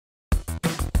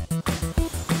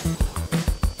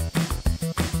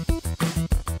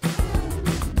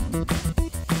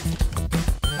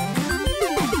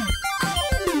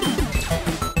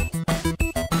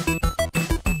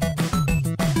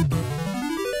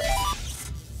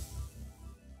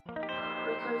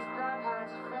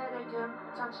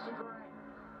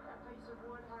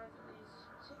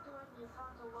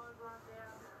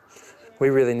We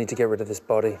really need to get rid of this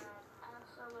body.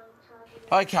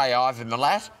 OK, Ivan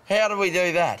Milat, how do we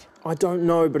do that? I don't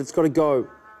know, but it's got to go.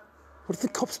 What if the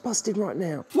cops bust in right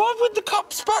now? Why would the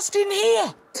cops bust in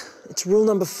here? It's rule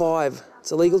number 5.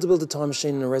 It's illegal to build a time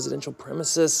machine in a residential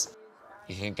premises.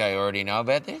 You think they already know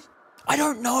about this? I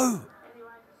don't know,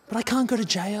 but I can't go to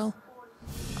jail.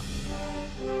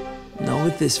 Not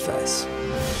with this face.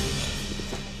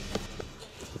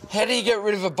 How do you get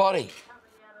rid of a body?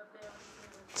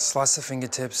 Slice the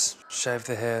fingertips, shave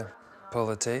the hair, pull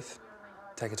the teeth,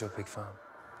 take it to a pig farm.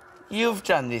 You've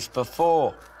done this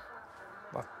before.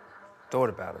 I thought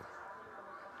about it.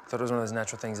 Thought it was one of those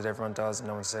natural things that everyone does and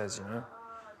no one says, you know?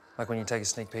 Like when you take a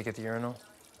sneak peek at the urinal,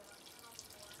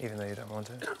 even though you don't want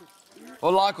to.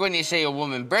 Or like when you see a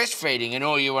woman breastfeeding and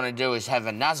all you want to do is have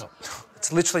a nuzzle.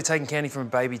 It's literally taking candy from a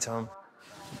baby, Tom.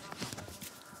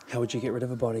 How would you get rid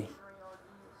of a body?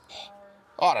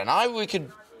 I don't know, we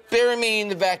could bury me in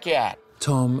the backyard.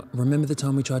 Tom, remember the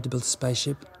time we tried to build a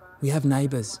spaceship? We have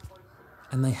neighbours,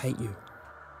 and they hate you.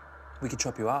 We could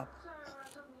chop you up.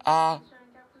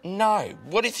 No.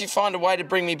 What if you find a way to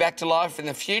bring me back to life in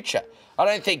the future? I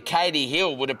don't think Katie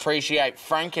Hill would appreciate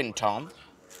Franken, Tom.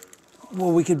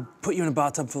 Well, we could put you in a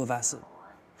bathtub full of acid.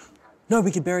 No,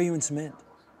 we could bury you in cement.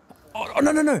 Oh,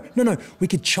 no. We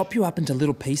could chop you up into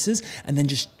little pieces and then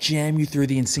just jam you through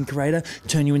the incinerator,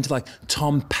 turn you into, like,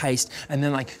 Tom paste, and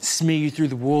then, like, smear you through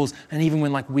the walls. And even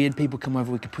when, like, weird people come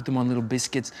over, we could put them on little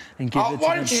biscuits and give it to them.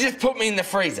 Why don't you just put me in the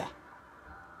freezer?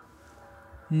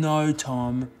 No,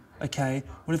 Tom. OK,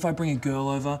 what if I bring a girl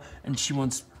over and she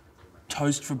wants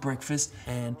toast for breakfast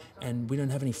and we don't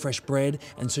have any fresh bread,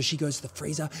 and so she goes to the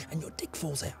freezer and your dick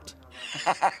falls out?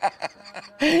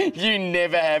 You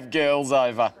never have girls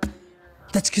over.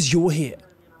 That's because you're here.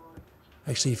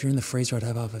 Actually, if you're in the freezer, I'd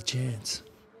have half a chance.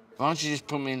 Why don't you just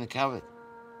put me in the cupboard?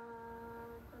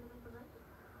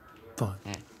 Fine.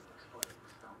 Yeah.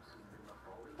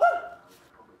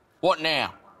 What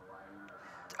now?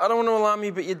 I don't want to alarm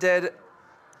you, but you're dead.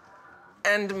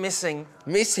 And missing.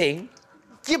 Missing?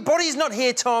 Your body's not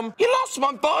here, Tom. You lost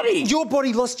my body. Your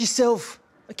body lost yourself,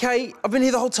 OK? I've been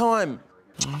here the whole time.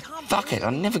 Fuck it, I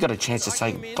never got a chance to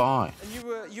say goodbye.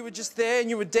 And you were just there and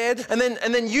you were dead. And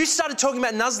then you started talking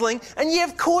about nuzzling. And yeah,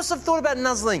 of course I've thought about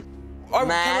nuzzling. I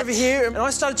came over here and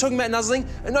I started talking about nuzzling.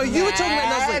 And no, you were talking about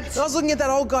nuzzling. And I was looking at that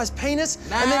old guy's penis.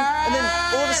 And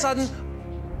then all of a sudden...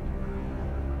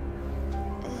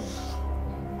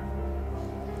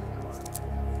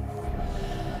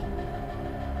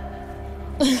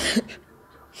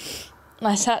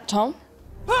 Nice hat, Tom.